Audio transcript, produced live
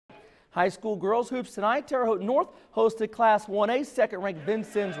High school girls hoops tonight. Terre Haute North hosted Class 1A second-ranked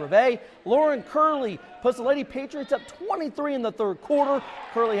Vincennes Rivet. Lauren Curley puts the Lady Patriots up 23 in the third quarter.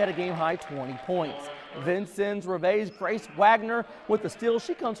 Curley had a game-high 20 points. Vincennes Rivet's Grace Wagner with the steal.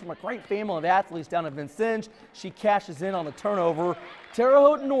 She comes from a great family of athletes down in Vincennes. She cashes in on the turnover. Terre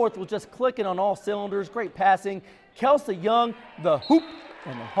Haute North was just clicking on all cylinders. Great passing. Kelsey Young, the hoop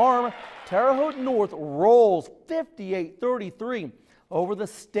and the harm. Terre Haute North rolls 58-33 over the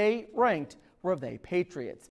state-ranked Rivet Patriots.